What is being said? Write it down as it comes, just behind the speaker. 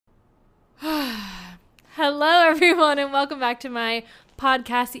Hello, everyone, and welcome back to my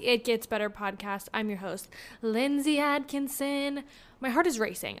podcast, the It Gets Better podcast. I'm your host, Lindsay Atkinson. My heart is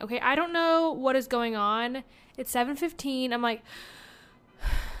racing, okay? I don't know what is going on. It's 7:15. I'm like,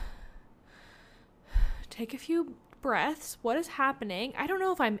 take a few breaths. What is happening? I don't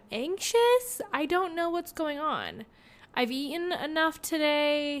know if I'm anxious. I don't know what's going on. I've eaten enough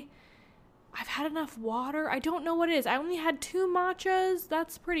today. I've had enough water. I don't know what it is. I only had 2 matchas.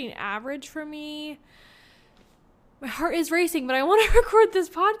 That's pretty average for me. My heart is racing, but I want to record this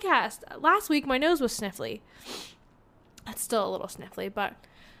podcast. Last week, my nose was sniffly. That's still a little sniffly, but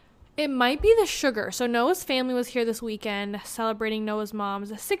it might be the sugar. So Noah's family was here this weekend celebrating Noah's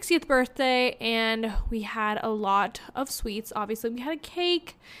mom's 60th birthday, and we had a lot of sweets. Obviously, we had a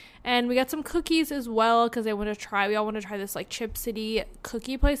cake, and we got some cookies as well because we all want to try this like Chip City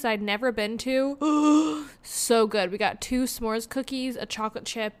cookie place that I'd never been to. So good. We got 2 s'mores cookies, a chocolate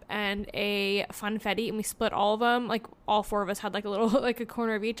chip, and a funfetti, and we split all of them. Like all 4 of us had like a little, like a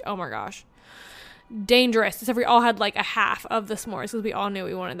corner of each. Oh my gosh. Dangerous. Except we all had like a half of the s'mores because we all knew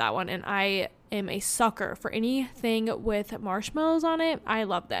we wanted that one, and I am a sucker for anything with marshmallows on it. I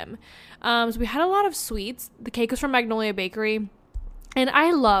love them. So we had a lot of sweets. The cake was from Magnolia Bakery. And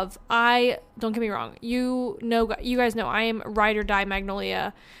don't get me wrong, you guys know I am ride or die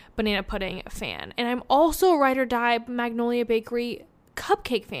Magnolia banana pudding fan. And I'm also ride or die Magnolia Bakery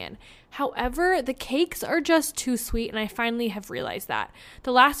cupcake fan. However, the cakes are just too sweet, and I finally have realized that.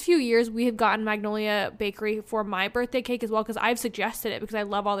 The last few years, we have gotten Magnolia Bakery for my birthday cake as well, because I've suggested it because I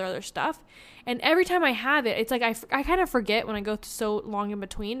love all their other stuff. And every time I have it, it's like I kind of forget when I go so long in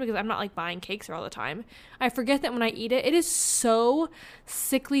between, because I'm not like buying cakes all the time. I forget that when I eat it, it is so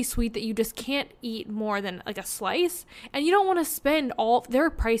sickly sweet that you just can't eat more than like a slice. And you don't want to spend they're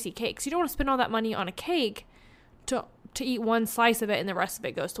pricey cakes. You don't want to spend all that money on a cake to eat one slice of it and the rest of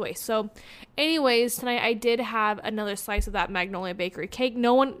it goes to waste. So anyways, tonight I did have another slice of that Magnolia Bakery cake.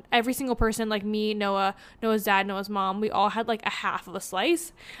 Every single person, like me, Noah's dad, Noah's mom, we all had like a half of a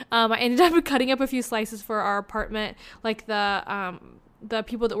slice. I ended up cutting up a few slices for our apartment, like the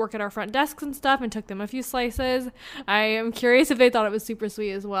people that work at our front desks and stuff, and took them a few slices. I am curious if they thought it was super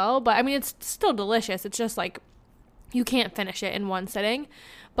sweet as well, but I mean, it's still delicious. It's just like, you can't finish it in one sitting.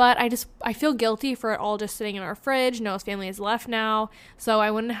 But I feel guilty for it all just sitting in our fridge. Noah's family is left now, so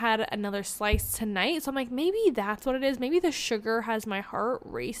I wouldn't have had another slice tonight. So I'm like, maybe that's what it is. Maybe the sugar has my heart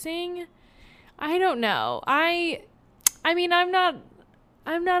racing. I don't know. I mean, I'm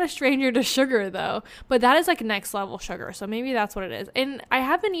not a stranger to sugar though, but that is like next level sugar. So maybe that's what it is. And I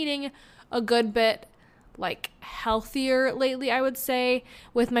have been eating a good bit like healthier lately, I would say.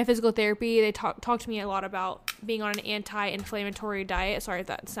 With my physical therapy, they talk to me a lot about being on an anti-inflammatory diet. Sorry if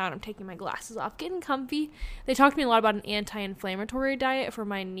that sound, I'm taking my glasses off, getting comfy. They talked to me a lot about an anti-inflammatory diet for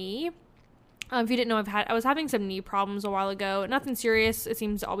my knee. If you didn't know, I was having some knee problems a while ago. Nothing serious. It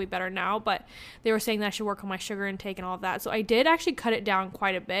seems to all be better now, but they were saying that I should work on my sugar intake and all of that. So I did actually cut it down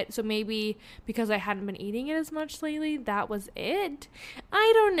quite a bit. So maybe because I hadn't been eating it as much lately, that was it.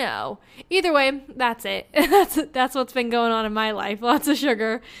 I don't know. Either way, that's it. That's what's been going on in my life. Lots of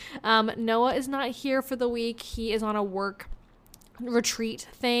sugar. Noah is not here for the week. He is on a work retreat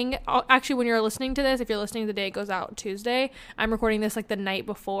thing. Actually, when you're listening to this, if you're listening the day it goes out Tuesday, I'm recording this like the night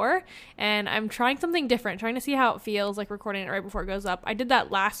before, and I'm trying something different, trying to see how it feels like recording it right before it goes up. I did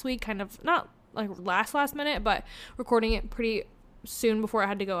that last week, kind of not like last minute, but recording it pretty soon before it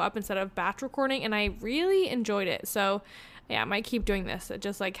had to go up instead of batch recording, and I really enjoyed it. So yeah, I might keep doing this,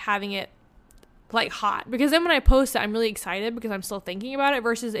 just like having it like hot, because then when I post it, I'm really excited because I'm still thinking about it,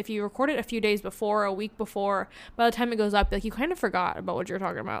 versus if you record it a few days before, a week before, by the time it goes up, like you kind of forgot about what you're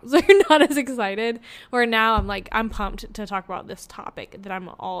talking about, so you're not as excited. Where now I'm pumped to talk about this topic that I'm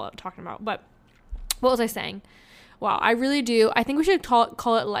all talking about. But what was I saying? Wow, I really do. I think we should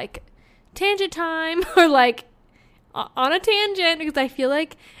call it like tangent time, or like on a tangent, because I feel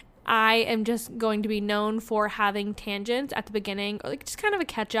like I am just going to be known for having tangents at the beginning, or like just kind of a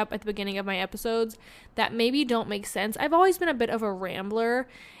catch up at the beginning of my episodes that maybe don't make sense. I've always been a bit of a rambler.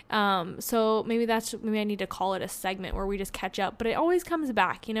 So maybe I need to call it a segment where we just catch up, but it always comes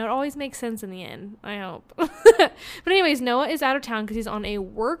back, it always makes sense in the end, I hope. But anyways, Noah is out of town because he's on a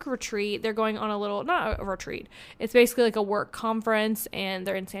work retreat. They're going on not a retreat. It's basically like a work conference, and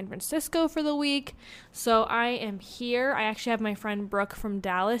they're in San Francisco for the week. So I am here. I actually have my friend Brooke from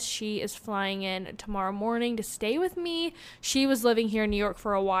Dallas. She is flying in tomorrow morning to stay with me. She was living here in New York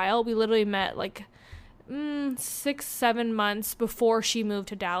for a while. We literally met like 6-7 months before she moved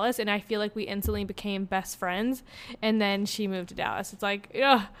to Dallas, and I feel like we instantly became best friends, and then she moved to Dallas. It's like,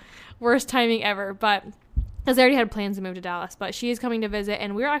 ugh, worst timing ever. But because I already had plans to move to Dallas, but she is coming to visit,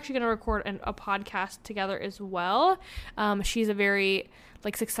 and we're actually going to record a podcast together as well. She's a very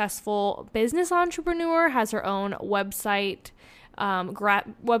successful business entrepreneur, has her own website,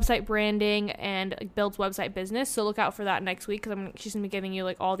 website branding, and builds website business. So look out for that next week, because she's going to be giving you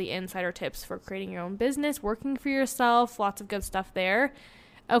all the insider tips for creating your own business, working for yourself, lots of good stuff there.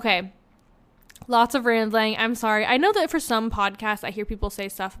 Okay. Lots of rambling. I'm sorry. I know that for some podcasts, I hear people say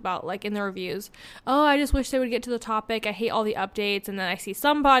stuff about in the reviews, oh, I just wish they would get to the topic. I hate all the updates. And then I see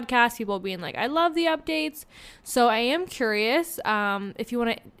some podcasts, people being I love the updates. So I am curious. If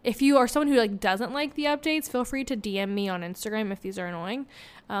you are someone who doesn't like the updates, feel free to DM me on Instagram if these are annoying.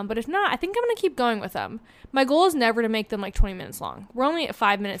 But if not, I think I'm going to keep going with them. My goal is never to make them 20 minutes long. We're only at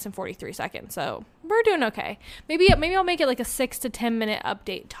 5 minutes and 43 seconds. So we're doing okay. Maybe I'll make it a 6 to 10 minute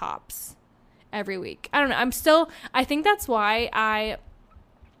update tops every week. I don't know. I think that's why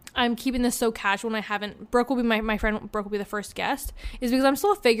I'm keeping this so casual, and Brooke will be my friend Brooke will be the first guest, is because I'm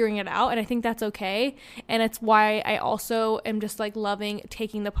still figuring it out, and I think that's okay. And it's why I also am just loving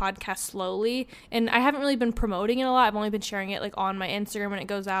taking the podcast slowly, and I haven't really been promoting it a lot. I've only been sharing it on my Instagram when it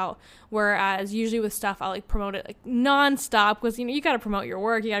goes out, whereas usually with stuff I'll promote it nonstop, because you got to promote your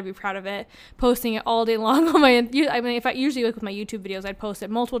work, you got to be proud of it, posting it all day long on my if I usually with my YouTube videos, I'd post it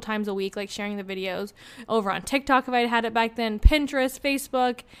multiple times a week, sharing the videos over on TikTok if I had it back then, Pinterest,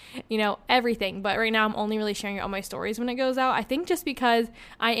 Facebook, everything. But right now I'm only really sharing it on my stories when it goes out. I think just because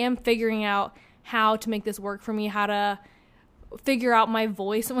I am figuring out how to make this work for me, how to figure out my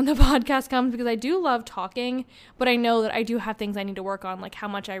voice when the podcast comes, because I do love talking, but I know that I do have things I need to work on, how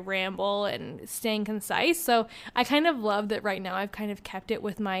much I ramble and staying concise. So I kind of love that right now I've kind of kept it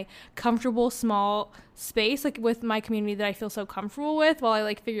with my comfortable small space, with my community that I feel so comfortable with, while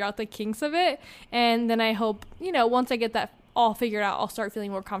I figure out the kinks of it. And then I hope, once I get that all figured out, I'll start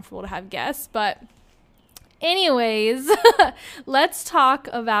feeling more comfortable to have guests. But anyways, let's talk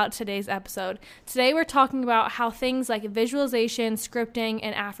about today's episode. Today we're talking about how things like visualization, scripting,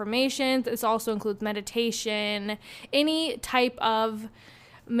 and affirmations, this also includes meditation, any type of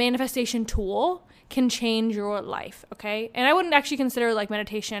manifestation tool can change your life, okay? And I wouldn't actually consider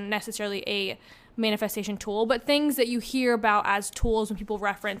meditation necessarily a manifestation tool, but things that you hear about as tools when people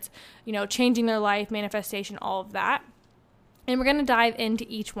reference, changing their life, manifestation, all of that. And we're going to dive into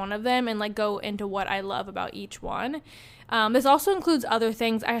each one of them and go into what I love about each one. This also includes other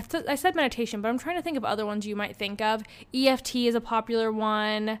things. I said meditation, but I'm trying to think of other ones you might think of. EFT is a popular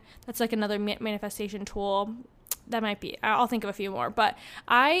one. That's another manifestation tool. That might be. I'll think of a few more. But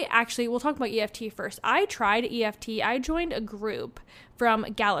we'll talk about EFT first. I tried EFT. I joined a group from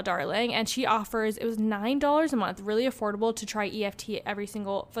Gala Darling, and she offers, it was $9 a month, really affordable to try EFT every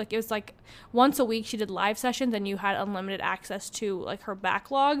single, it was once a week she did live sessions, and you had unlimited access to her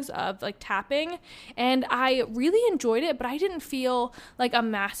backlogs of tapping. And I really enjoyed it, but I didn't feel a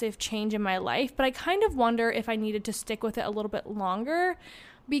massive change in my life. But I kind of wonder if I needed to stick with it a little bit longer,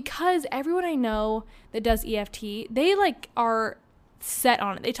 because everyone I know that does EFT, they are set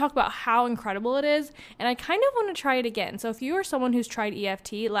on it. They talk about how incredible it is, and I kind of want to try it again. So if you are someone who's tried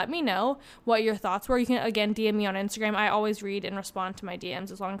EFT, let me know what your thoughts were. You can, again, DM me on Instagram. I always read and respond to my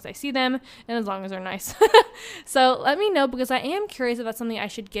DMs as long as I see them and as long as they're nice. So let me know, because I am curious if that's something I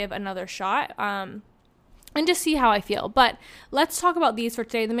should give another shot. And just see how I feel. But let's talk about these for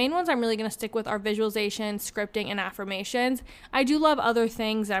today. The main ones I'm really going to stick with are visualization, scripting, and affirmations. I do love other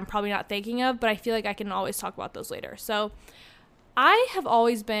things that I'm probably not thinking of, but I feel like I can always talk about those later. So I have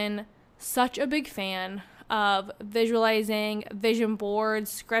always been such a big fan of visualizing, vision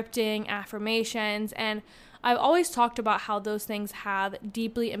boards, scripting, affirmations, and I've always talked about how those things have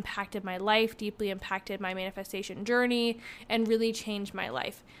deeply impacted my life, deeply impacted my manifestation journey, and really changed my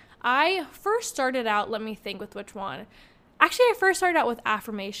life. I first started out, let me think with which one. Actually, I first started out with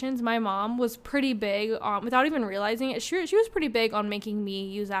affirmations. My mom was pretty big, without even realizing it, she was pretty big on making me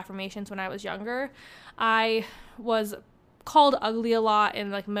use affirmations when I was younger. I was called ugly a lot in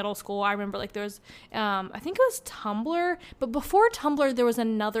middle school. I remember there was, I think it was Tumblr, but before Tumblr there was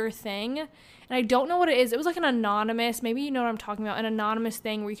another thing, and I don't know what it is. It was an anonymous, maybe you know what I'm talking about, an anonymous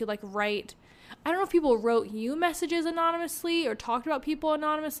thing where you could write, I don't know if people wrote you messages anonymously or talked about people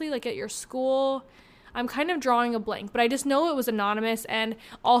anonymously, at your school. I'm kind of drawing a blank, but I just know it was anonymous. And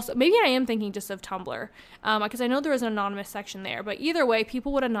also, maybe I am thinking just of Tumblr, because I know there was an anonymous section there. But either way,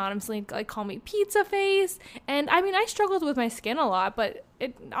 people would anonymously call me pizza face. And I mean, I struggled with my skin a lot, but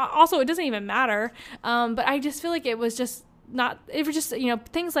it doesn't even matter. But I just feel it was just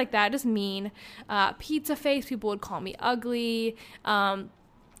things like that, just mean. Pizza face, people would call me ugly.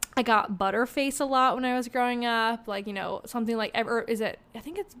 I got butterface a lot when I was growing up, something I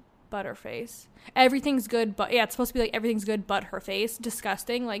think it's but her face. Everything's good, but yeah, it's supposed to be like everything's good but her face.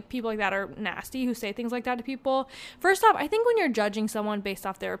 Disgusting. Like, people like that are nasty who say things like that to people. First off, I think when you're judging someone based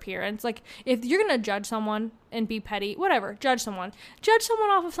off their appearance, like, if you're gonna judge someone and be petty, whatever, judge someone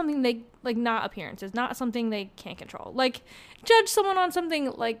off of something they like, not appearances, not something they can't control. Like, judge someone on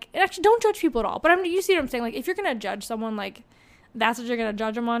something, like, and actually don't judge people at all, but you see what I'm saying? Like, if you're gonna judge someone, like, that's what you're gonna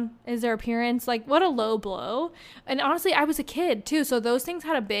judge them on, is their appearance. Like, what a low blow. And honestly, I was a kid too, so those things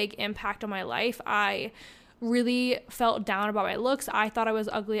had a big impact on my life. I really felt down about my looks. I thought I was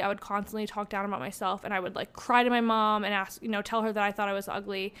ugly. I would constantly talk down about myself, and I would like cry to my mom and ask, tell her that I thought I was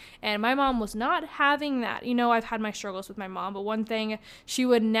ugly. And my mom was not having that. I've had my struggles with my mom, but one thing she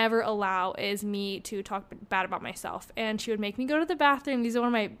would never allow is me to talk bad about myself. And she would make me go to the bathroom. These are one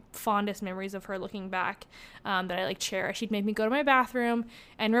of my fondest memories of her looking back, that I like cherish. She'd make me go to my bathroom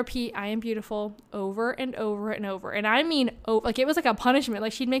and repeat, "I am beautiful," over and over and over. And I mean, like, it was like a punishment.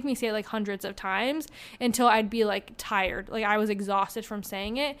 Like, she'd make me say it like hundreds of times until I'd be like tired. Like, I was exhausted from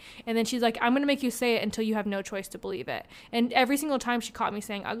saying it. And then she's like, "I'm going to make you say it until you have no choice to believe it." And every single time she caught me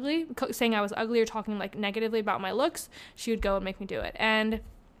saying I was ugly or talking like negatively about my looks, she would go and make me do it. And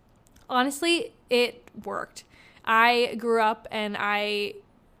honestly, it worked. I grew up and I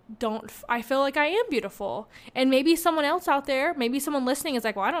feel like I am beautiful. And maybe someone else out there, maybe someone listening is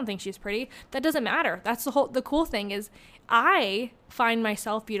like, "Well, I don't think she's pretty." That doesn't matter. That's the cool thing is I find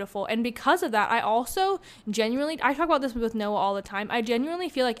myself beautiful. And because of that, I also I talk about this with Noah all the time. I genuinely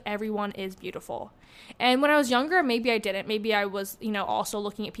feel like everyone is beautiful. And when I was younger, maybe I didn't. Maybe I was, also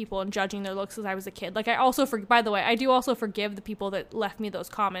looking at people and judging their looks as I was a kid. Like, by the way, I do also forgive the people that left me those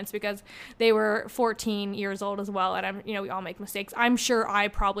comments because they were 14 years old as well. And we all make mistakes. I'm sure I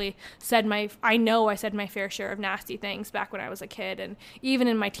probably I said my fair share of nasty things back when I was a kid. And even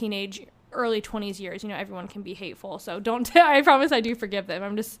in my early 20s years, everyone can be hateful. So I promise I do forgive them. I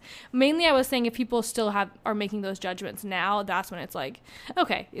was saying if people still are making those judgments now, that's when it's like,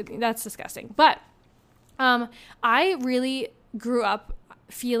 okay, that's disgusting. But I really grew up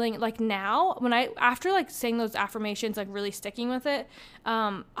feeling like now after like saying those affirmations, like really sticking with it,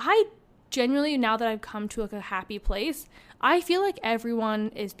 I genuinely, now that I've come to like a happy place, I feel like everyone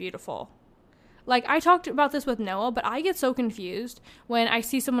is beautiful. Like, I talked about this with Noah, but I get so confused when I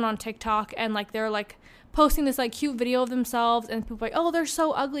see someone on TikTok and like they're like posting this like cute video of themselves and people are like, "Oh, they're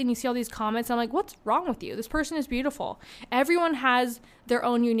so ugly," and you see all these comments. I'm like, what's wrong with you? This person is beautiful. Everyone has their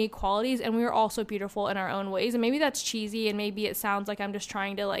own unique qualities, and we are also beautiful in our own ways. And maybe that's cheesy, and maybe it sounds like I'm just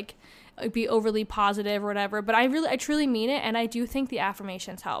trying to like be overly positive or whatever, but I truly mean it. And I do think the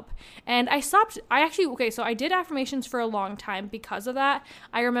affirmations help. And so I did affirmations for a long time because of that.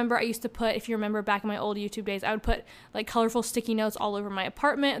 I remember I used to put, if you remember back in my old YouTube days, I would put like colorful sticky notes all over my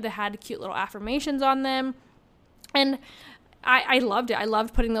apartment that had cute little affirmations on them. And I loved it. I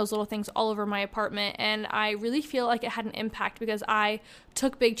loved putting those little things all over my apartment, and I really feel like it had an impact because I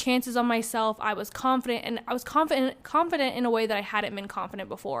took big chances on myself. I was confident, and I was confident in a way that I hadn't been confident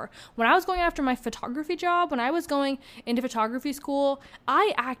before. When I was going after my photography job, when I was going into photography school,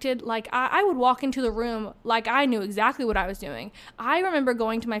 I acted like I would walk into the room like I knew exactly what I was doing. I remember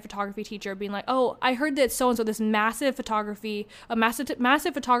going to my photography teacher being like, "Oh, I heard that so-and-so, this massive photographer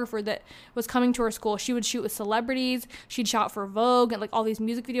that was coming to her school, she would shoot with celebrities, she'd shot for Vogue and like all these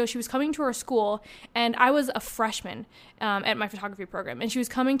music videos. She was coming to her school, and I was a freshman at my photography program, and she was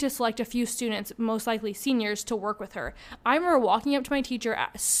coming to select a few students, most likely seniors, to work with her. I remember walking up to my teacher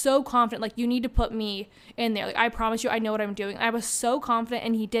so confident, like, "You need to put me in there. Like, I promise you, I know what I'm doing." I was so confident,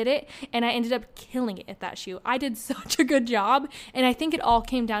 and he did it, and I ended up killing it at that shoot. I did such a good job, and I think it all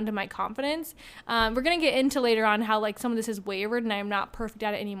came down to my confidence. We're going to get into later on how like some of this is wavered, and I'm not perfect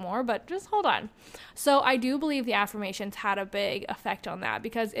at it anymore, but just hold on. So I do believe the affirmations had a big effect on that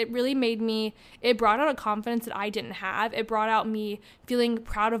because it really it brought out a confidence that I didn't have. It brought out me feeling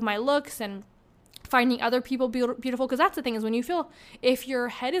proud of my looks and finding other people beautiful, because that's the thing is if your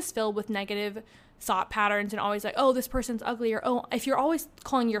head is filled with negative thought patterns and always like, "Oh, this person's ugly," or if you're always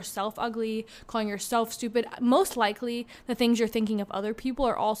calling yourself ugly, calling yourself stupid, most likely the things you're thinking of other people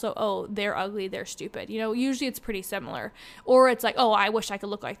are also, "Oh, they're ugly, they're stupid." Usually it's pretty similar. Or it's like, "Oh, I wish I could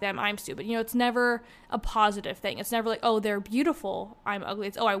look like them, I'm stupid." It's never a positive thing. It's never like, "Oh, they're beautiful, I'm ugly."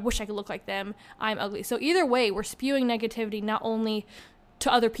 It's, "Oh, I wish I could look like them, I'm ugly." So either way, we're spewing negativity not only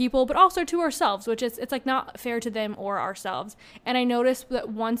to other people, but also to ourselves, which is, it's like not fair to them or ourselves. And I noticed that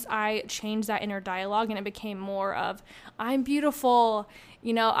once I changed that inner dialogue and it became more of, "I'm beautiful,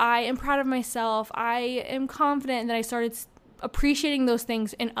 I am proud of myself, I am confident," and then I started appreciating those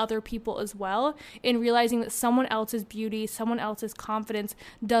things in other people as well, and realizing that someone else's beauty, someone else's confidence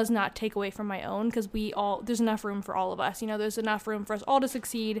does not take away from my own, because there's enough room for all of us. There's enough room for us all to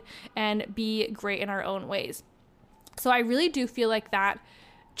succeed and be great in our own ways. So I really do feel like that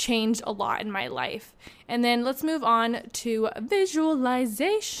changed a lot in my life. And then let's move on to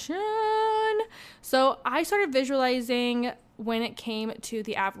visualization. So I started visualizing when it came to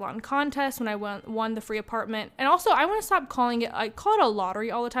the Avalon contest, when I won the free apartment. And also, I want to stop I call it a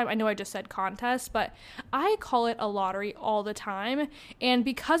lottery all the time. I know I just said contest, but I call it a lottery all the time. And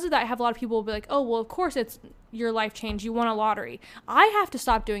because of that, I have a lot of people will be like, oh, well, of course it's your life changed. You won a lottery. I have to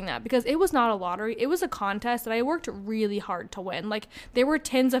stop doing that, because it was not a lottery. It was a contest that I worked really hard to win. Like, there were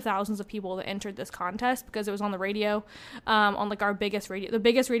tens of thousands of people that entered this contest because it was on the radio, on like our biggest radio, the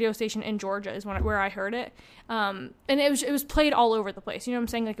biggest radio station in Georgia is where I heard it. And it was played all over the place. You know what I'm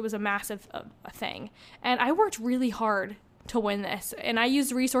saying? Like, it was a massive thing. And I worked really hard to win this. And I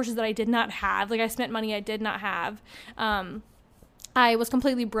used resources that I did not have. Like, I spent money I did not have. I was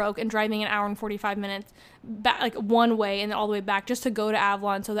completely broke and driving an hour and 45 minutes back, like one way, and then all the way back just to go to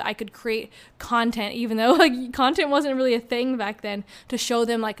Avalon so that I could create content, even though like content wasn't really a thing back then, to show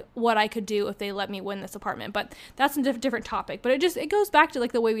them like what I could do if they let me win this apartment. But that's a different topic. But it goes back to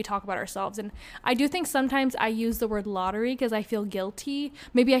like the way we talk about ourselves. And I do think sometimes I use the word lottery because I feel guilty.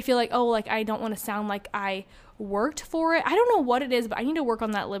 Maybe I feel like, oh, like I don't want to sound like I worked for it. I don't know what it is, but I need to work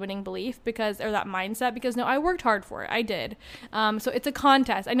on that limiting belief or that mindset, because no, I worked hard for it. I did. So it's a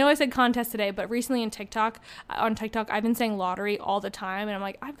contest. I know I said contest today, but recently on TikTok, I've been saying lottery all the time, and I'm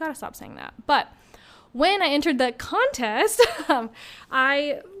like, I've got to stop saying that. But when I entered the contest,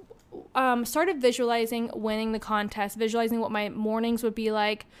 I started visualizing winning the contest, visualizing what my mornings would be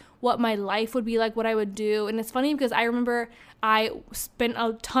like, what my life would be like, what I would do. And it's funny because I remember I spent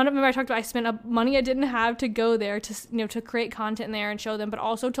a ton of, I spent money I didn't have to go there to create content there and show them, but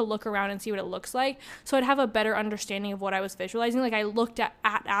also to look around and see what it looks like. So I'd have a better understanding of what I was visualizing. Like, I looked at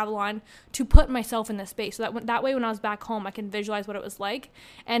Avalon to put myself in this space. So that way when I was back home, I can visualize what it was like.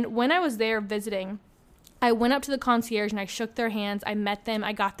 And when I was there visiting, I went up to the concierge and I shook their hands. I met them.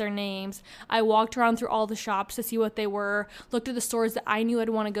 I got their names. I walked around through all the shops to see what they were, looked at the stores that I knew I'd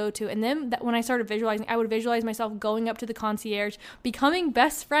want to go to. And then when I started visualizing, I would visualize myself going up to the concierge, becoming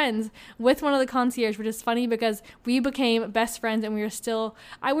best friends with one of the concierge, which is funny because we became best friends and we're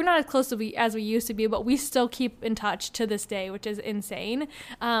not as close as we used to be, but we still keep in touch to this day, which is insane.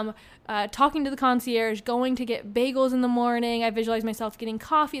 Talking to the concierge, going to get bagels in the morning. I visualized myself getting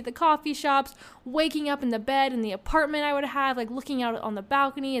coffee at the coffee shops, waking up in the bed in the apartment I would have, like looking out on the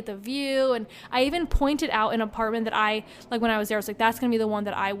balcony at the view. And I even pointed out an apartment that when I was there, I was like, that's going to be the one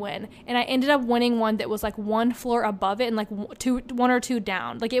that I win. And I ended up winning one that was like one floor above it and like one or two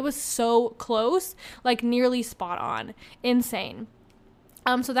down. Like, it was so close, like nearly spot on. Insane.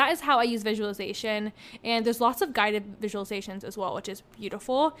 So that is how I use visualization, and there's lots of guided visualizations as well, which is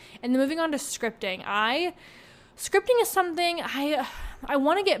beautiful. And then moving on to scripting. Scripting is something I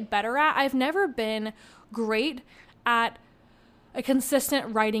want to get better at. I've never been great at a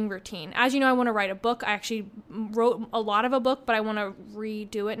consistent writing routine. As you know, I want to write a book. I actually wrote a lot of a book, but I want to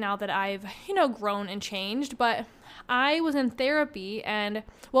redo it now that I've, grown and changed. But I was in therapy, and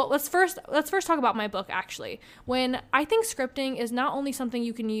let's first talk about my book, actually. When I think scripting is not only something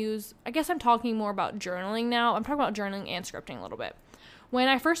you can use, I guess I'm talking more about journaling now. I'm talking about journaling and scripting a little bit. When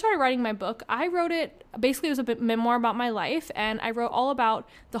I first started writing my book, I wrote it, basically it was a memoir about my life, and I wrote all about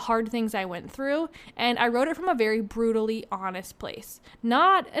the hard things I went through, and I wrote it from a very brutally honest place.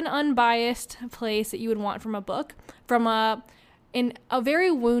 Not an unbiased place that you would want from a book, in a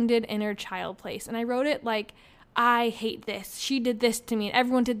very wounded inner child place. And I wrote it like, I hate this. She did this to me, and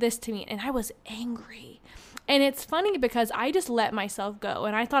everyone did this to me, and I was angry. And it's funny because I just let myself go,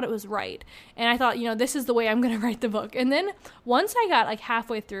 and I thought it was right. And I thought, this is the way I'm going to write the book. And then once I got like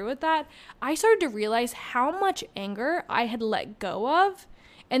halfway through with that, I started to realize how much anger I had let go of.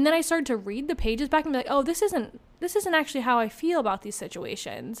 And then I started to read the pages back and be like, oh, this isn't actually how I feel about these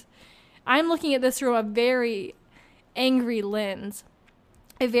situations. I'm looking at this through a very angry lens,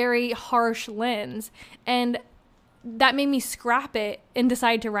 a very harsh lens. And that made me scrap it and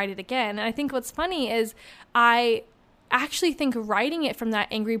decide to write it again. And I think what's funny is I actually think writing it from that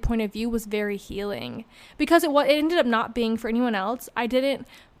angry point of view was very healing, because it ended up not being for anyone else. I didn't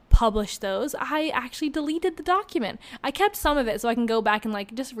publish those. I actually deleted the document. I kept some of it so I can go back and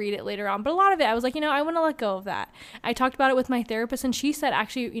like just read it later on. But a lot of it, I was like, I want to let go of that. I talked about it with my therapist, and she said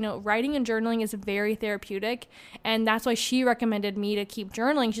actually, writing and journaling is very therapeutic. And that's why she recommended me to keep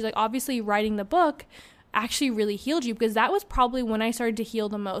journaling. She's like, obviously writing the book actually really healed you, because that was probably when I started to heal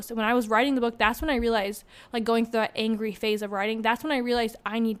the most. And when I was writing the book, that's when I realized, like going through that angry phase of writing, that's when I realized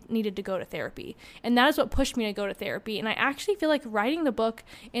I needed to go to therapy. And that is what pushed me to go to therapy. And I actually feel like writing the book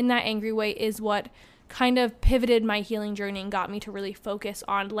in that angry way is what kind of pivoted my healing journey and got me to really focus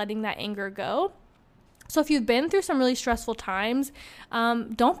on letting that anger go. So if you've been through some really stressful times,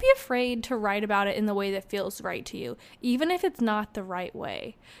 don't be afraid to write about it in the way that feels right to you, even if it's not the right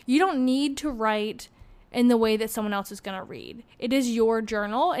way. You don't need to write in the way that someone else is going to read. It is your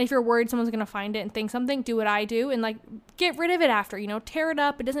journal. And if you're worried someone's going to find it and think something, do what I do and like get rid of it after, tear it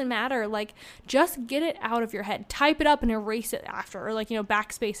up. It doesn't matter. Like just get it out of your head, type it up and erase it after, or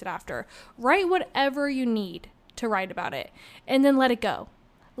backspace it after. Write whatever you need to write about it and then let it go.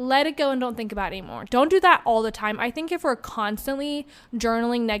 Let it go and don't think about it anymore. Don't do that all the time. I think if we're constantly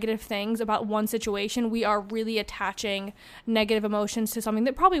journaling negative things about one situation, we are really attaching negative emotions to something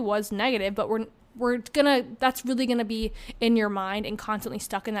that probably was negative, but that's really gonna be in your mind and constantly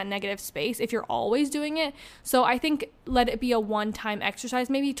stuck in that negative space if you're always doing it. So I think let it be a one-time exercise,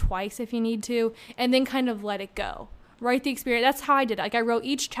 maybe twice if you need to, and then kind of let it go. Write the experience. That's how I did it. Like I wrote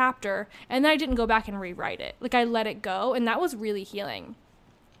each chapter and then I didn't go back and rewrite it. Like I let it go, and that was really healing.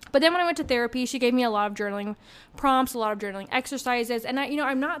 But then when I went to therapy, she gave me a lot of journaling prompts, a lot of journaling exercises. And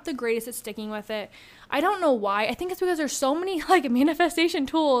I'm not the greatest at sticking with it. I don't know why. I think it's because there's so many like manifestation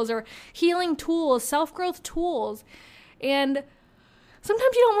tools or healing tools, self-growth tools. And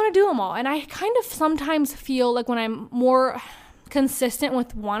sometimes you don't want to do them all. And I kind of sometimes feel like when I'm more consistent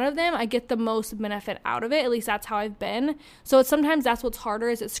with one of them, I get the most benefit out of it. At least that's how I've been. So sometimes that's what's harder,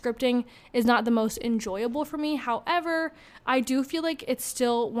 is that scripting is not the most enjoyable for me. However, I do feel like it's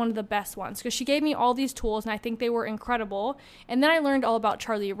still one of the best ones, because she gave me all these tools and I think they were incredible. And then I learned all about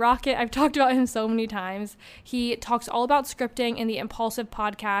Charlie Rocket. I've talked about him so many times. He talks all about scripting in the Impulsive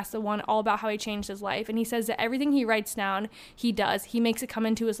podcast, the one all about how he changed his life. And he says that everything he writes down, he does. He makes it come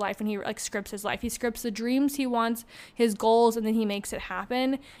into his life, and he like scripts his life. He scripts the dreams he wants, his goals, and then he makes it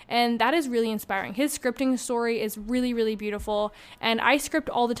happen. And that is really inspiring. His scripting story is really, really beautiful. And I script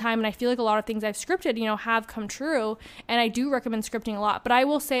all the time, and I feel like a lot of things I've scripted, have come true. And I do recommend scripting a lot. But I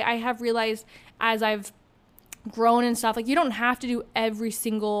will say I have realized as I've grown and stuff, like you don't have to do every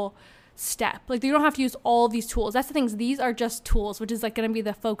single step. Like you don't have to use all these tools. That's the things. These are just tools, which is like going to be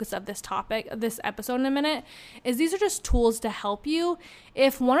the focus of this topic, of this episode in a minute, is these are just tools to help you.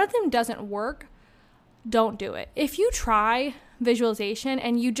 If one of them doesn't work, don't do it. If you try visualization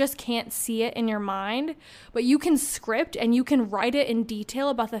and you just can't see it in your mind, but you can script and you can write it in detail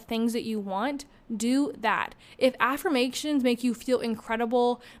about the things that you want, do that. If affirmations make you feel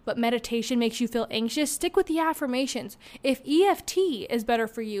incredible, but meditation makes you feel anxious, stick with the affirmations. If EFT is better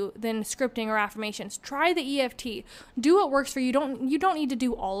for you than scripting or affirmations, try the EFT. Do what works for you. You don't need to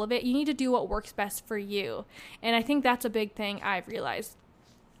do all of it. You need to do what works best for you. And I think that's a big thing I've realized.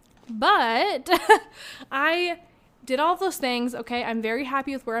 But I did all of those things. Okay, I'm very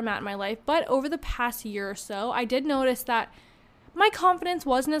happy with where I'm at in my life. But over the past year or so, I did notice that my confidence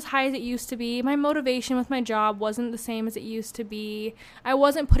wasn't as high as it used to be. My motivation with my job wasn't the same as it used to be. I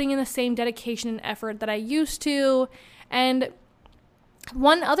wasn't putting in the same dedication and effort that I used to. And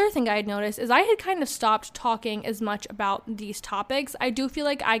one other thing I had noticed is I had kind of stopped talking as much about these topics. I do feel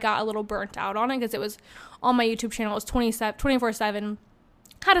like I got a little burnt out on it because it was on my YouTube channel. It was 24/7.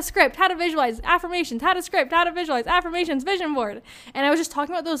 How to script, how to visualize, affirmations, how to script, how to visualize, affirmations, vision board. And I was just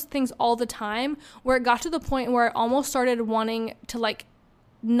talking about those things all the time, where it got to the point where I almost started wanting to like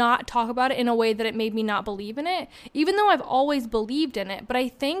not talk about it in a way that it made me not believe in it, even though I've always believed in it. But I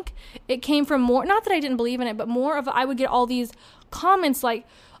think it came from more, not that I didn't believe in it, but more of I would get all these comments like,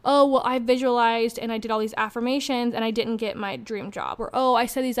 oh, well, I visualized and I did all these affirmations and I didn't get my dream job. Or, oh, I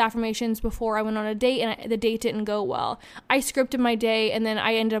said these affirmations before I went on a date and the date didn't go well. I scripted my day and then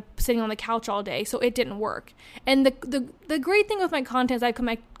I ended up sitting on the couch all day, so it didn't work. And the great thing with my content is I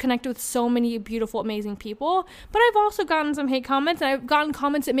connect with so many beautiful, amazing people, but I've also gotten some hate comments, and I've gotten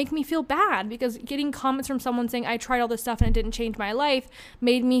comments that make me feel bad, because getting comments from someone saying I tried all this stuff and it didn't change my life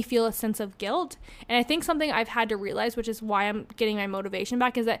made me feel a sense of guilt. And I think something I've had to realize, which is why I'm getting my motivation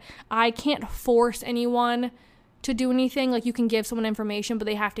back, is that I can't force anyone to do anything. Like, you can give someone information, but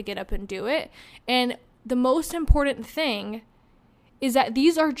they have to get up and do it. And the most important thing is that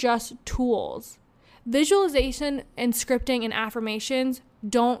these are just tools. Visualization and scripting and affirmations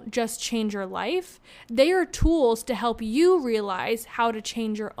don't just change your life. They are tools to help you realize how to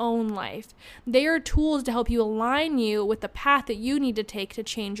change your own life. They are tools to help you align you with the path that you need to take to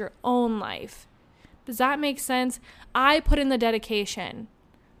change your own life. Does that make sense? I put in the dedication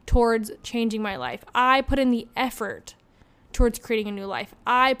towards changing my life. I put in the effort towards creating a new life.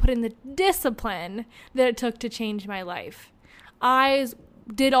 I put in the discipline that it took to change my life. I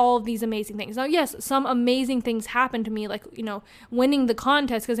did all of these amazing things. Now, yes, some amazing things happened to me, like, winning the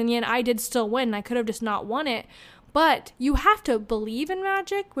contest, because in the end I did still win. I could have just not won it. But you have to believe in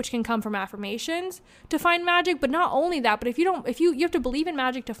magic, which can come from affirmations, to find magic. But not only that, but you have to believe in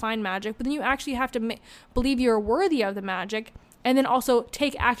magic to find magic, but then you actually have to believe you're worthy of the magic, and then also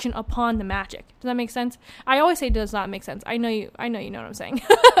take action upon the magic. Does that make sense? I always say does not make sense. I know you know what I'm saying.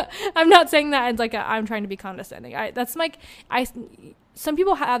 I'm not saying that as I'm trying to be condescending. Some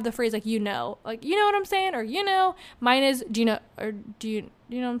people have the phrase like you know what I'm saying, or mine is do you know what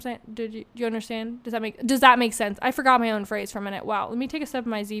I'm saying? Do you understand? Does that make sense? I forgot my own phrase for a minute. Wow, let me take a sip of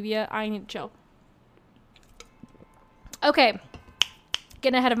my Zevia. I need to chill. Okay,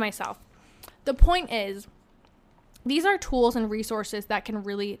 getting ahead of myself. The point is, these are tools and resources that can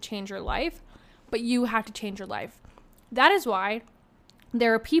really change your life, but you have to change your life. That is why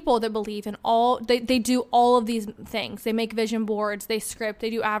there are people that believe in they do all of these things. They make vision boards, they script, they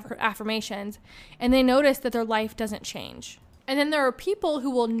do affirmations, and they notice that their life doesn't change. And then there are people who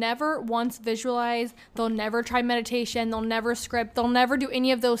will never once visualize, they'll never try meditation, they'll never script, they'll never do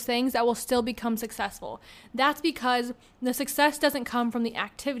any of those things that will still become successful. That's because the success doesn't come from the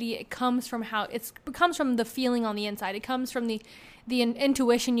activity, it comes from the feeling on the inside. It comes from the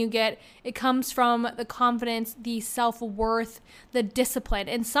intuition you get. It comes from the confidence, the self-worth, the discipline.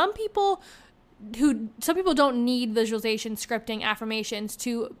 And some people don't need visualization, scripting, affirmations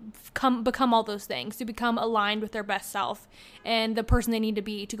to become all those things, to become aligned with their best self and the person they need to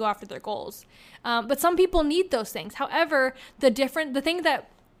be to go after their goals. But some people need those things. However, the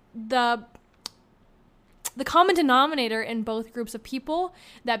common denominator in both groups of people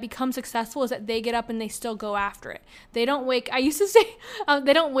that become successful is that they get up and they still go after it. They don't wait. I used to say,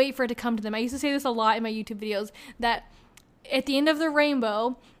 they don't wait for it to come to them. I used to say this a lot in my YouTube videos, that at the end of the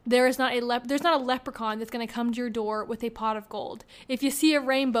rainbow, there's not a leprechaun that's going to come to your door with a pot of gold. If you see a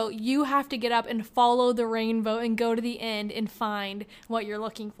rainbow, you have to get up and follow the rainbow and go to the end and find what you're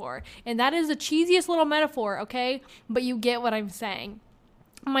looking for. And that is the cheesiest little metaphor, okay? But you get what I'm saying.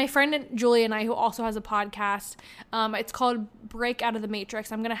 My friend Julie and I, who also has a podcast, it's called Break Out of the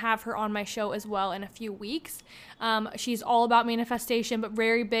Matrix. I'm going to have her on my show as well in a few weeks. She's all about manifestation, but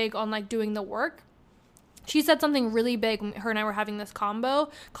very big on doing the work. She said something really big when her and I were having this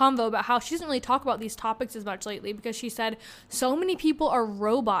convo about how she doesn't really talk about these topics as much lately, because she said so many people are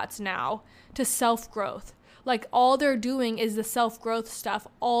robots now to self-growth. All they're doing is the self-growth stuff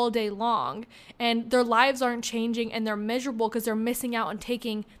all day long, and their lives aren't changing, and they're miserable because they're missing out on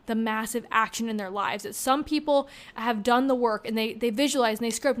taking the massive action in their lives. That some people have done the work, and they visualize, and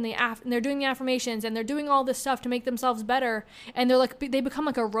they script, and they're doing the affirmations, and they're doing all this stuff to make themselves better, and they become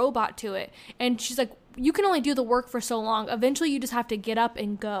like a robot to it. And she's like, you can only do the work for so long. Eventually you just have to get up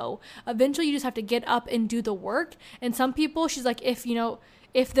and go. Eventually you just have to get up and do the work. And some people, she's like, if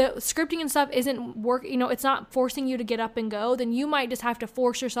the scripting and stuff isn't work, it's not forcing you to get up and go, then you might just have to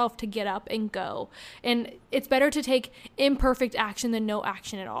force yourself to get up and go. And it's better to take imperfect action than no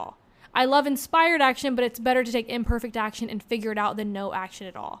action at all. I love inspired action, but it's better to take imperfect action and figure it out than no action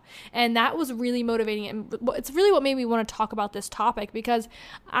at all. And that was really motivating. And it's really what made me want to talk about this topic, because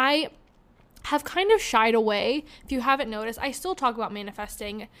I have kind of shied away. If you haven't noticed, I still talk about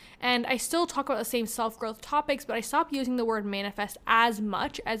manifesting, and I still talk about the same self-growth topics, but I stopped using the word manifest as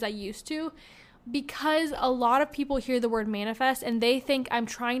much as I used to, because a lot of people hear the word manifest and they think I'm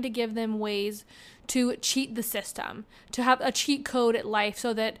trying to give them ways to cheat the system, to have a cheat code at life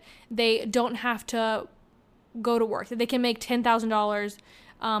so that they don't have to go to work, that they can make $10,000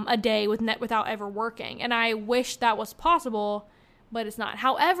 a day without ever working. And I wish that was possible, but it's not.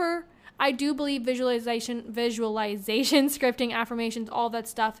 However, I do believe visualization, scripting, affirmations, all that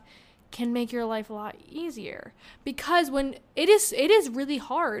stuff can make your life a lot easier, because when it is really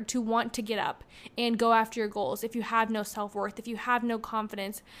hard to want to get up and go after your goals if you have no self-worth, if you have no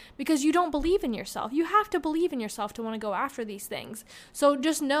confidence, because you don't believe in yourself. You have to believe in yourself to want to go after these things. So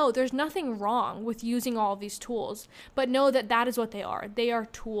just know there's nothing wrong with using all of these tools, but know that is what they are. They are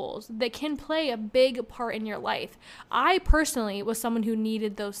tools that can play a big part in your life. I personally was someone who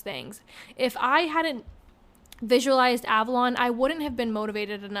needed those things. If I hadn't visualized Avalon, I wouldn't have been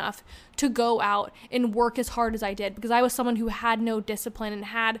motivated enough to go out and work as hard as I did, because I was someone who had no discipline and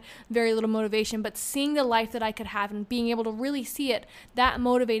had very little motivation. But seeing the life that I could have and being able to really see it, that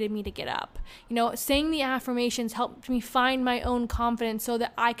motivated me to get up. Saying the affirmations helped me find my own confidence so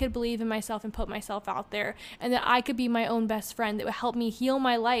that I could believe in myself and put myself out there, and that I could be my own best friend that would help me heal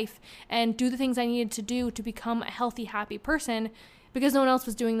my life and do the things I needed to do to become a healthy, happy person. because no one else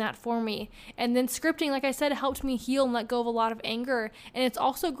was doing that for me. And then scripting, like I said, helped me heal and let go of a lot of anger. And it's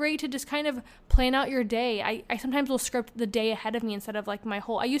also great to just kind of plan out your day. I sometimes will script the day ahead of me instead of like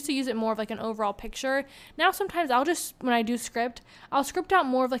I used to use it more of like an overall picture. Now sometimes when I do script, I'll script out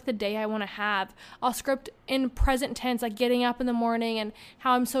more of like the day I want to have. I'll script in present tense, like getting up in the morning and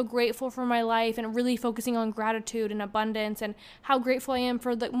how I'm so grateful for my life, and really focusing on gratitude and abundance, and how grateful I am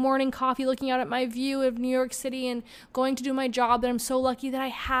for the morning coffee, looking out at my view of New York City and going to do my job, that I'm so lucky that I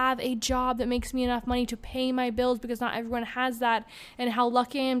have a job that makes me enough money to pay my bills, because not everyone has that, and how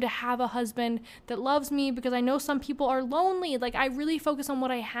lucky I am to have a husband that loves me, because I know some people are lonely. Like, I really focus on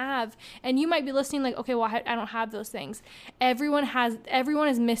what I have. And you might be listening like, okay, well, I don't have those things. Everyone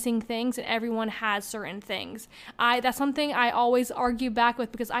is missing things, and everyone has certain things. That's something I always argue back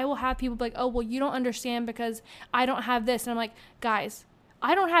with, because I will have people be like, oh, well, you don't understand because I don't have this. And I'm like, guys,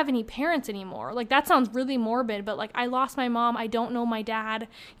 I don't have any parents anymore. Like, that sounds really morbid, but like, I lost my mom. I don't know my dad.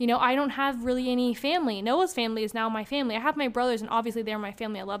 I don't have really any family. Noah's family is now my family. I have my brothers, and obviously they're my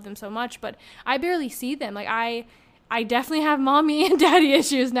family. I love them so much, but I barely see them. Like, I definitely have mommy and daddy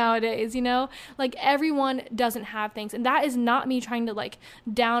issues nowadays, Like, everyone doesn't have things. And that is not me trying to like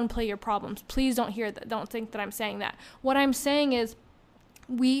downplay your problems. Please don't hear that. Don't think that I'm saying that. What I'm saying is,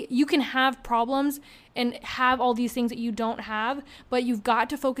 you can have problems and have all these things that you don't have, but you've got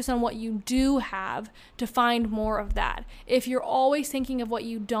to focus on what you do have to find more of that. If you're always thinking of what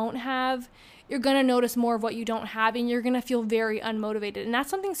you don't have, you're going to notice more of what you don't have, and you're going to feel very unmotivated. And that's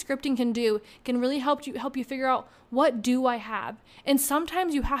something scripting can do, can really help you figure out, what do I have? And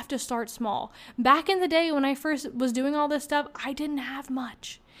sometimes you have to start small. Back in the day when I first was doing all this stuff, I didn't have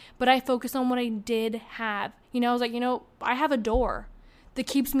much, but I focused on what I did have. I was like, I have a door that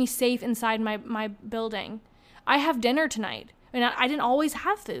keeps me safe inside my building. I have dinner tonight. And I didn't always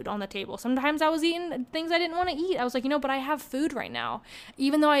have food on the table. Sometimes I was eating things I didn't want to eat. I was like, but I have food right now.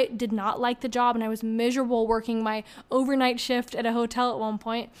 Even though I did not like the job and I was miserable working my overnight shift at a hotel at one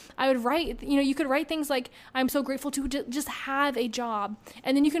point, I would write, you could write things like, I'm so grateful to just have a job.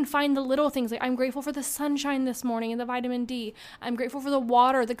 And then you can find the little things like, I'm grateful for the sunshine this morning and the vitamin D. I'm grateful for the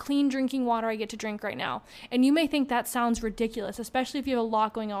water, the clean drinking water I get to drink right now. And you may think that sounds ridiculous, especially if you have a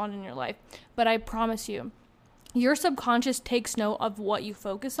lot going on in your life. But I promise you, your subconscious takes note of what you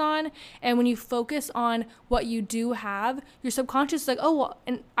focus on. And when you focus on what you do have, your subconscious is like, oh, well,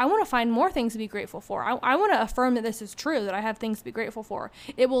 and I want to find more things to be grateful for. I want to affirm that this is true, that I have things to be grateful for.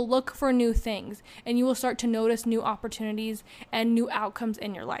 It will look for new things, and you will start to notice new opportunities and new outcomes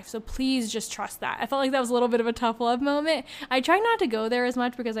in your life. So please just trust that. I felt like that was a little bit of a tough love moment. I try not to go there as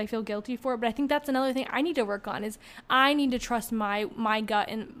much because I feel guilty for it, but I think that's another thing I need to work on, is I need to trust my gut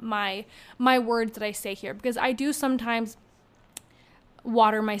and my words that I say here, because I do sometimes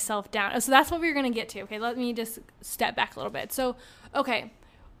water myself down. So that's what we're going to get to. Okay, let me just step back a little bit. So, okay,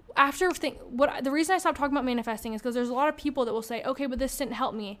 the reason I stopped talking about manifesting is because there's a lot of people that will say, okay, but this didn't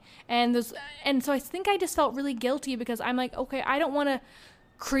help me. And so I think I just felt really guilty, because I'm like, okay, I don't want to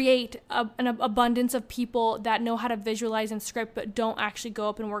create an abundance of people that know how to visualize and script, but don't actually go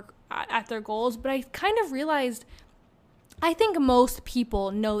up and work at their goals. But I kind of realized, I think most people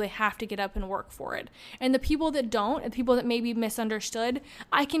know they have to get up and work for it. And the people that don't, and people that may be misunderstood,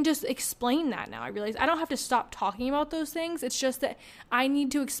 I can just explain that now. I realize I don't have to stop talking about those things. It's just that I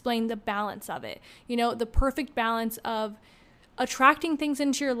need to explain the balance of it. The perfect balance of attracting things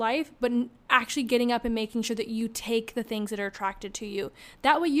into your life, but actually getting up and making sure that you take the things that are attracted to you.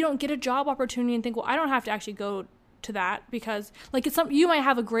 That way you don't get a job opportunity and think, well, I don't have to actually go to that, because like you might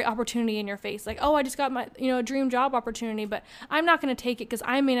have a great opportunity in your face, like, oh, I just got my a dream job opportunity, but I'm not going to take it because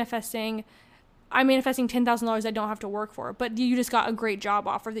I'm manifesting $10,000 I don't have to work for. But you just got a great job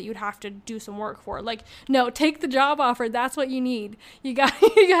offer that you'd have to do some work for. Like, no, take the job offer. That's what you need. You got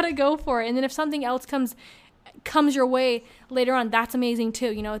to go for it. And then if something else comes your way later on, that's amazing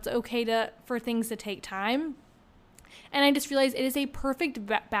too. It's okay for things to take time. And I just realized it is a perfect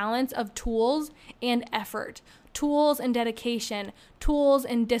balance of tools and effort, tools and dedication, tools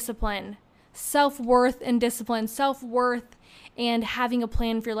and discipline, self-worth and discipline, self-worth and having a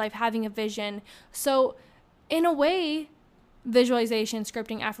plan for your life, having a vision. So in a way, visualization,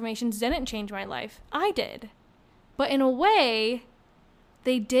 scripting, affirmations didn't change my life. I did. But in a way,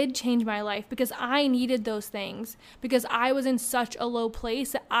 they did change my life, because I needed those things, because I was in such a low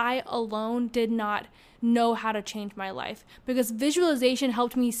place that I alone did not know how to change my life, because visualization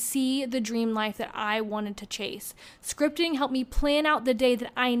helped me see the dream life that I wanted to chase. Scripting helped me plan out the day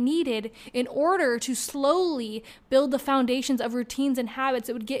that I needed in order to slowly build the foundations of routines and habits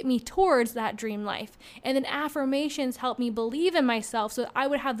that would get me towards that dream life. And then affirmations helped me believe in myself so that I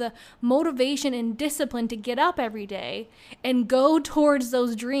would have the motivation and discipline to get up every day and go towards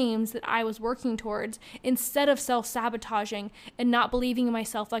those dreams that I was working towards, instead of self-sabotaging and not believing in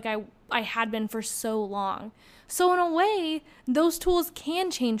myself like I had been for so long. So in a way, those tools can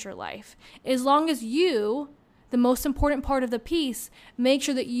change your life, as long as you, the most important part of the piece, make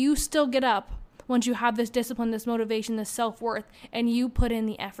sure that you still get up once you have this discipline, this motivation, this self-worth, and you put in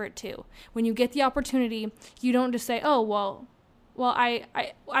the effort too. When you get the opportunity, you don't just say, oh, well, I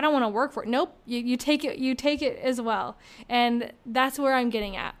don't want to work for it. Nope, you take it as well. And that's where I'm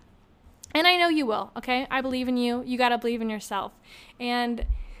getting at. And I know you will, okay? I believe in you. You got to believe in yourself. And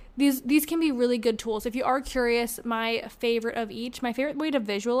these can be really good tools. If you are curious, my favorite way to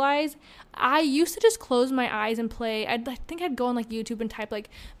visualize, I used to just close my eyes and play. I think I'd go on like YouTube and type like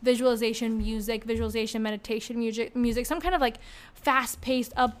visualization music, visualization meditation music, some kind of like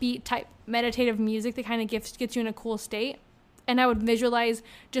fast-paced, upbeat type meditative music that kind of gets you in a cool state. And I would visualize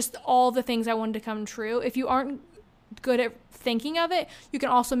just all the things I wanted to come true. If you aren't good at thinking of it, you can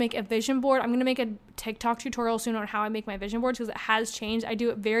also make a vision board. I'm going to make a TikTok tutorial soon on how I make my vision boards, because it has changed. I do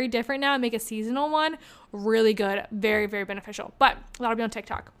it very different now. I make a seasonal one. Really good. Very, very beneficial. But that'll be on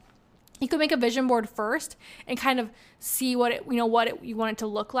TikTok. You could make a vision board first and kind of see what you want it to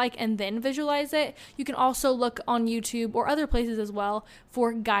look like, and then visualize it. You can also look on YouTube or other places as well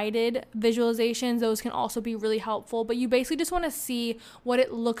for guided visualizations. Those can also be really helpful. But you basically just want to see what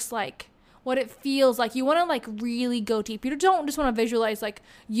it looks like, what it feels like. You want to like really go deep. You don't just want to visualize like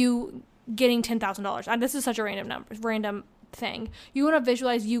you getting $10,000. This is such a random thing. You want to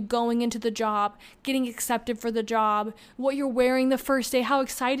visualize you going into the job, getting accepted for the job, what you're wearing the first day, how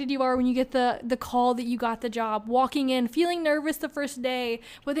excited you are when you get the call that you got the job, walking in, feeling nervous the first day,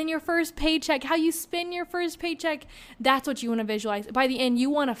 but then your first paycheck, how you spend your first paycheck. That's what you want to visualize. By the end, you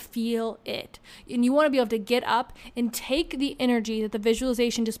want to feel it. And you want to be able to get up and take the energy that the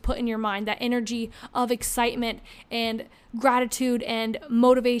visualization just put in your mind, that energy of excitement and gratitude and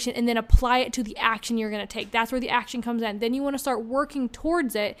motivation, and then apply it to the action you're going to take. That's where the action comes in. Then you want to start working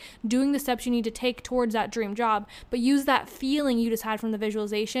towards it, doing the steps you need to take towards that dream job, but use that feeling you just had from the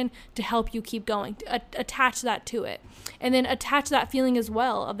visualization to help you keep going. Attach that to it. And then attach that feeling as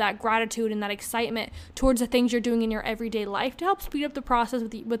well of that gratitude and that excitement towards the things you're doing in your everyday life to help speed up the process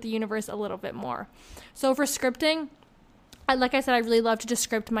with the universe a little bit more. So for scripting, like I said, I really love to just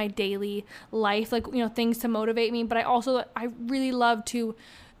script my daily life, like, things to motivate me. But I really love to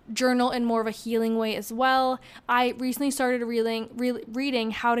journal in more of a healing way as well. I recently started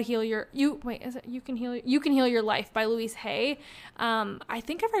reading How to Heal You Can Heal Your Life by Louise Hay. I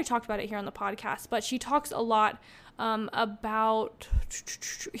think I've already talked about it here on the podcast, but she talks a lot about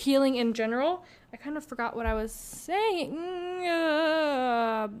healing in general. I kind of forgot what I was saying.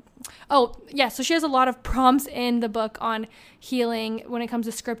 So she has a lot of prompts in the book on healing when it comes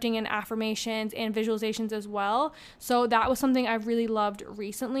to scripting and affirmations and visualizations as well. So that was something I've really loved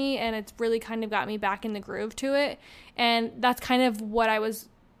recently, and it's really kind of got me back in the groove to it. And that's kind of what I was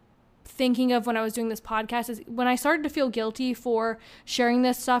thinking of when I was doing this podcast, is when I started to feel guilty for sharing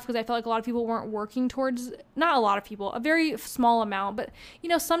this stuff, because I felt like a lot of people weren't working towards, not a lot of people, a very small amount, but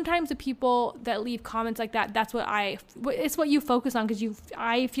sometimes the people that leave comments like that, it's what you focus on, because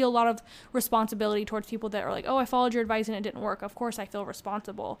I feel a lot of responsibility towards people that are like, oh, I followed your advice and it didn't work. Of course I feel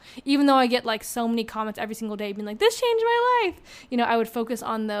responsible, even though I get like so many comments every single day being like, this changed my life. I would focus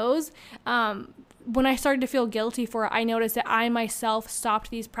on those. When I started to feel guilty for it, I noticed that I myself stopped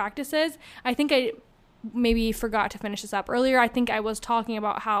these practices. I think I maybe forgot to finish this up earlier. I think I was talking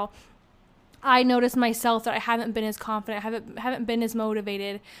about how I noticed myself that I haven't been as confident, haven't been as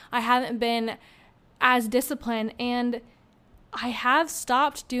motivated, I haven't been as disciplined, and I have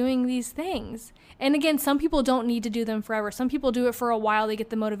stopped doing these things. And again, some people don't need to do them forever. Some people do it for a while, they get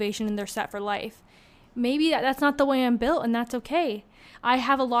the motivation and they're set for life. Maybe that's not the way I'm built, and that's okay. I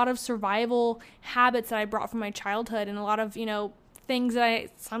have a lot of survival habits that I brought from my childhood, and a lot of, things that I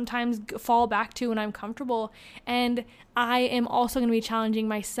sometimes fall back to when I'm comfortable. And I am also going to be challenging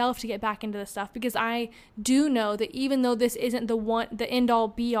myself to get back into this stuff, because I do know that even though this isn't the end all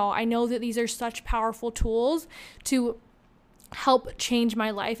be all, I know that these are such powerful tools to help change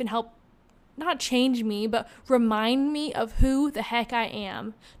my life and help not change me, but remind me of who the heck I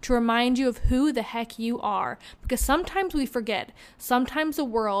am, to remind you of who the heck you are. Because sometimes we forget. Sometimes the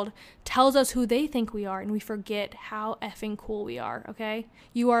world tells us who they think we are, and we forget how effing cool we are, okay?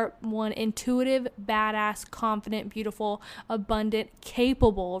 You are one intuitive, badass, confident, beautiful, abundant,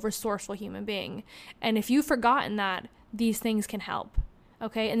 capable, resourceful human being. And if you've forgotten that, these things can help.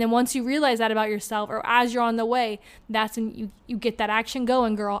 Okay, and then once you realize that about yourself, or as you're on the way, that's when you get that action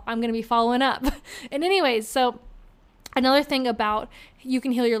going, girl. I'm going to be following up. And anyways, so another thing about You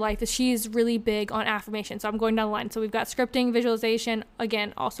Can Heal Your Life is she's really big on affirmations. So I'm going down the line. So we've got scripting, visualization.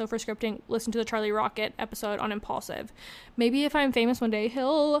 Again, also for scripting, listen to the Charlie Rocket episode on impulsive. Maybe if I'm famous one day,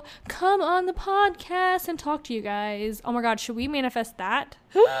 he'll come on the podcast and talk to you guys. Oh my God, should we manifest that?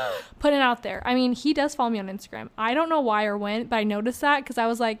 Put it out there. I mean, he does follow me on Instagram. I don't know why or when, but I noticed that because I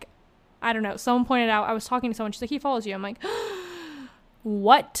was like, I don't know. Someone pointed out, I was talking to someone. She's like, he follows you. I'm like,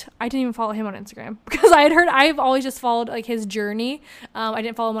 what? I didn't even follow him on Instagram because I've always just followed like his journey. I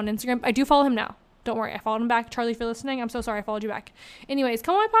didn't follow him on Instagram. I do follow him now. Don't worry. I followed him back. Charlie, if you're listening, I'm so sorry I followed you back. Anyways,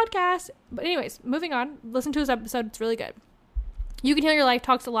 come on my podcast. But anyways, moving on. Listen to his episode. It's really good. You Can Heal Your Life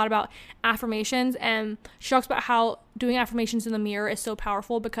talks a lot about affirmations, and she talks about how doing affirmations in the mirror is so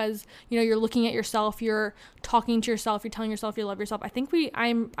powerful because, you know, you're looking at yourself, you're talking to yourself, you're telling yourself you love yourself. I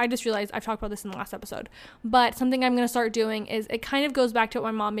just realized I've talked about this in the last episode, but something I'm going to start doing is, it kind of goes back to what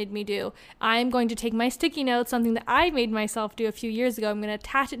my mom made me do. I'm going to take my sticky notes, something that I made myself do a few years ago. I'm going to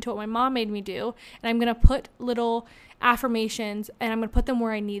attach it to what my mom made me do, and I'm going to put little affirmations, and I'm going to put them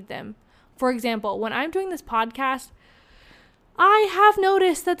where I need them. For example, when I'm doing this podcast, I have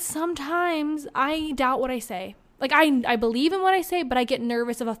noticed that sometimes I doubt what I say. Like, I believe in what I say, but I get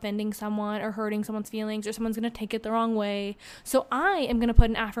nervous of offending someone or hurting someone's feelings, or someone's going to take it the wrong way. So I am going to put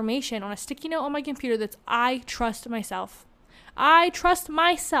an affirmation on a sticky note on my computer that's, I trust myself. I trust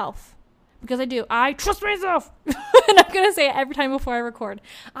myself. Because I do. I trust myself. And I'm going to say it every time before I record.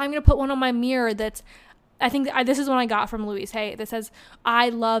 I'm going to put one on my mirror that's, this is one I got from Louise Hay, that says, I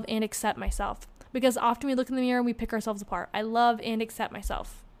love and accept myself. Because often we look in the mirror and we pick ourselves apart. I love and accept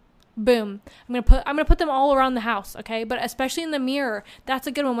myself. Boom. I'm gonna put them all around the house, okay? But especially in the mirror, that's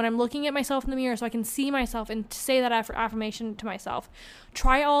a good one. When I'm looking at myself in the mirror so I can see myself and say that affirmation to myself.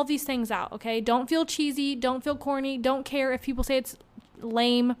 Try all of these things out, okay? Don't feel cheesy. Don't feel corny. Don't care if people say it's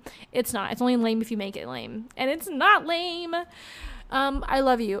lame. It's not. It's only lame if you make it lame. And it's not lame. I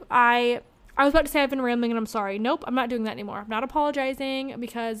love you. I was about to say I've been rambling and I'm sorry. Nope, I'm not doing that anymore. I'm not apologizing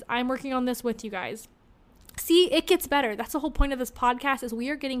because I'm working on this with you guys. See, it gets better. That's the whole point of this podcast, is we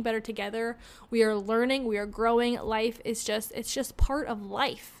are getting better together. We are learning. We are growing. Life is it's just part of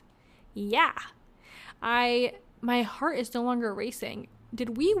life. Yeah. My heart is no longer racing.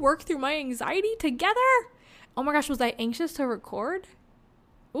 Did we work through my anxiety together? Oh my gosh, was I anxious to record?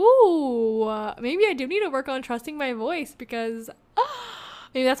 Ooh, maybe I do need to work on trusting my voice because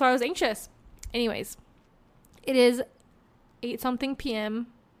maybe that's why I was anxious. Anyways, it is 8-something p.m.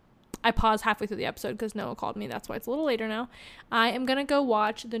 I paused halfway through the episode because Noah called me. That's why it's a little later now. I am going to go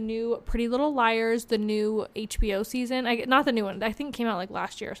watch the new Pretty Little Liars, the new HBO season. Not the new one. I think it came out like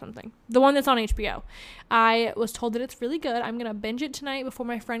last year or something. The one that's on HBO. I was told that it's really good. I'm going to binge it tonight before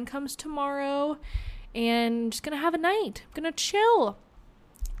my friend comes tomorrow. And just going to have a night. I'm going to chill.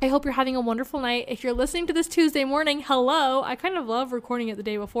 I hope you're having a wonderful night. If you're listening to this Tuesday morning, hello. I kind of love recording it the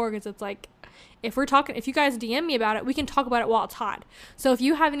day before because it's like, if you guys DM me about it, we can talk about it while it's hot. So if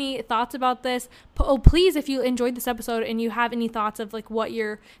you have any thoughts about this, please, if you enjoyed this episode and you have any thoughts of like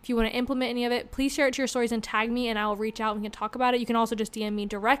if you want to implement any of it, please share it to your stories and tag me and I'll reach out and we can talk about it. You can also just DM me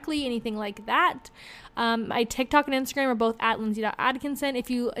directly, anything like that. My TikTok and Instagram are both at lindsay.atkinson. If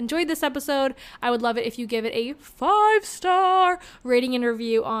you enjoyed this episode, I would love it if you give it a 5-star rating and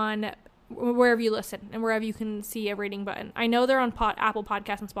review on wherever you listen and wherever you can see a rating button. I know they're on Apple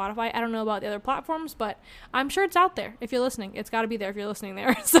Podcasts and Spotify. I don't know about the other platforms, but I'm sure it's out there. If you're listening, it's got to be there if you're listening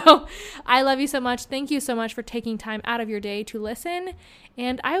there. So I love you so much. Thank you so much for taking time out of your day to listen,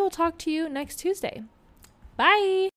 and I will talk to you next Tuesday. Bye.